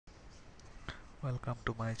Welcome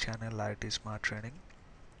to my channel IT Smart Training.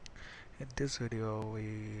 In this video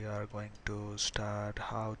we are going to start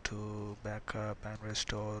how to backup and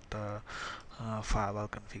restore the firewall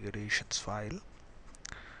configurations file.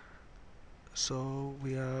 So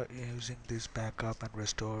we are using this backup and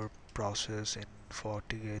restore process in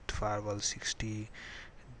Fortinet Firewall 60D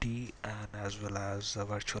and as well as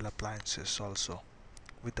virtual appliances also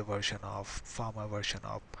with the firmware version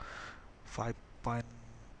of 5.5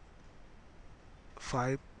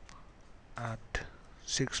 and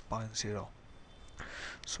 6.0.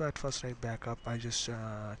 So at first I backup, I just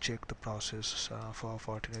check the process for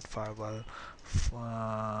Fortinet Firewall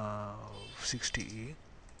 60E.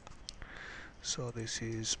 So this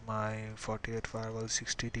is my Fortinet Firewall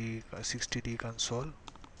 60D console.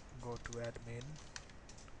 Go to admin.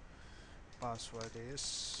 Password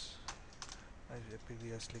is, I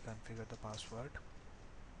previously configured the password.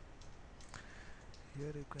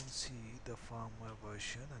 Here you can see the firmware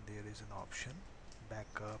version and there is an option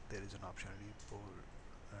backup, there is an option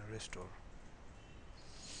restore.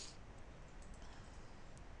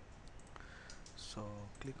 So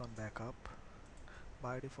click on backup.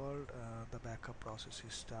 By default, the backup process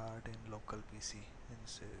is start in local PC.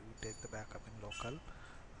 Means you take the backup in local.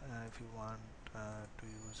 If you want to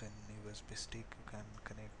use an USB stick, you can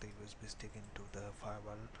connect the USB stick into the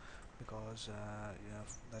firewall because you have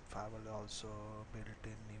that firewall also built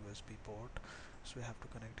in USB port. So you have to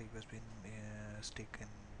connect the USB stick in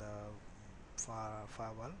the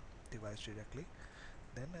firewall device directly.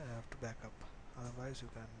 Then I have to backup. Otherwise you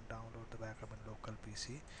can download the backup in local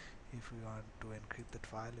PC. If you want to encrypt that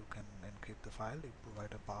file, you can encrypt the file. You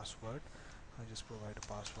provide a password. I just provide a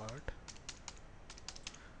password.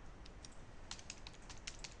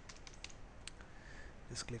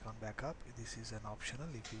 Just click on backup. This is an optional.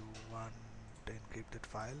 If you want to encrypt that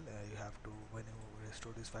file, you have to, when you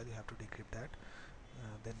restore this file, you have to decrypt that,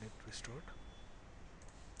 then it restored.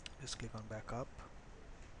 Just click on backup.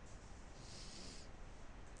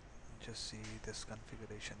 Just see this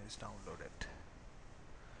configuration is downloaded.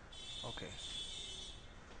 Okay,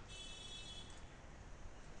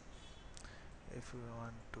 if you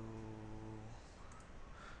want to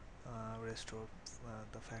restore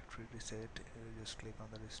the factory reset, you just click on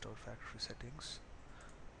the restore factory settings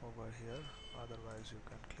over here. Otherwise you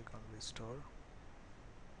can click on restore,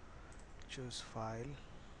 choose file,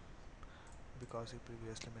 because you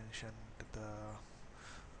previously mentioned the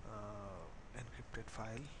encrypted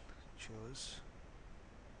file. Choose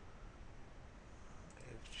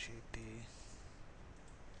fgt.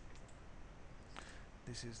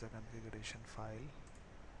 This is the configuration file.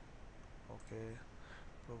 Okay,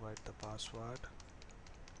 provide the password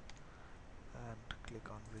and click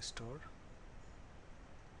on restore.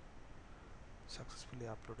 Successfully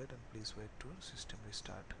uploaded, and please wait to system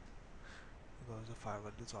restart because the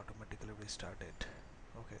firewall is automatically restarted.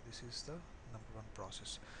 Okay, this is the number one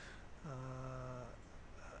process.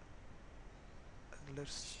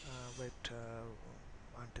 Let's wait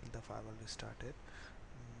until the firewall is started.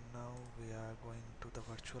 Now we are going to the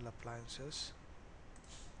virtual appliances.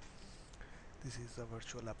 This is the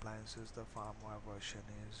virtual appliances. The firmware version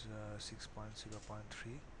is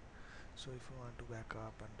 6.0.3. So if you want to back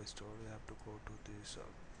up and restore, you have to go to this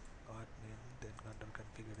admin, then under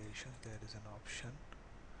configurations there is an option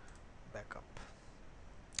backup.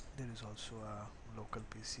 There is also a local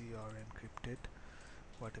PC or encrypted,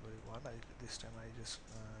 whatever you want. This time I just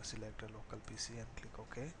select a local PC and click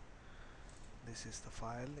OK. This is the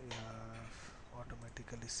file you have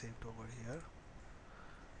automatically saved over here.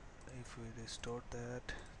 If we restore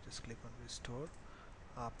that, just click on restore,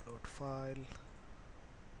 upload file.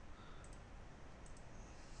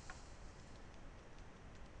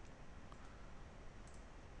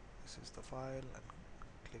 This is the file and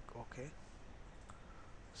click OK.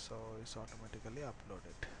 So it's automatically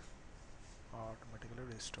uploaded, automatically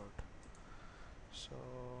restored. So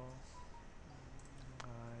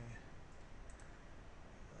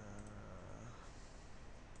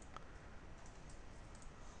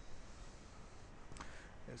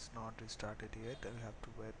it's not restarted yet. I have to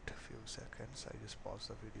wait a few seconds. I just pause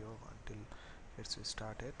the video until it's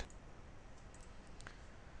restarted.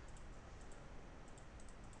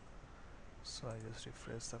 So I just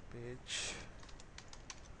refresh the page.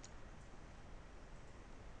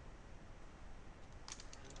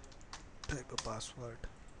 Type a password.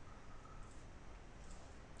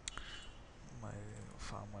 My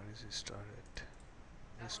farmer is restored.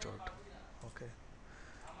 Okay.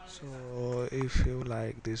 So if you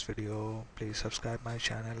like this video, please subscribe my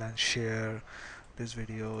channel and share these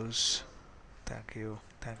videos. Thank you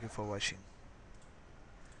for watching.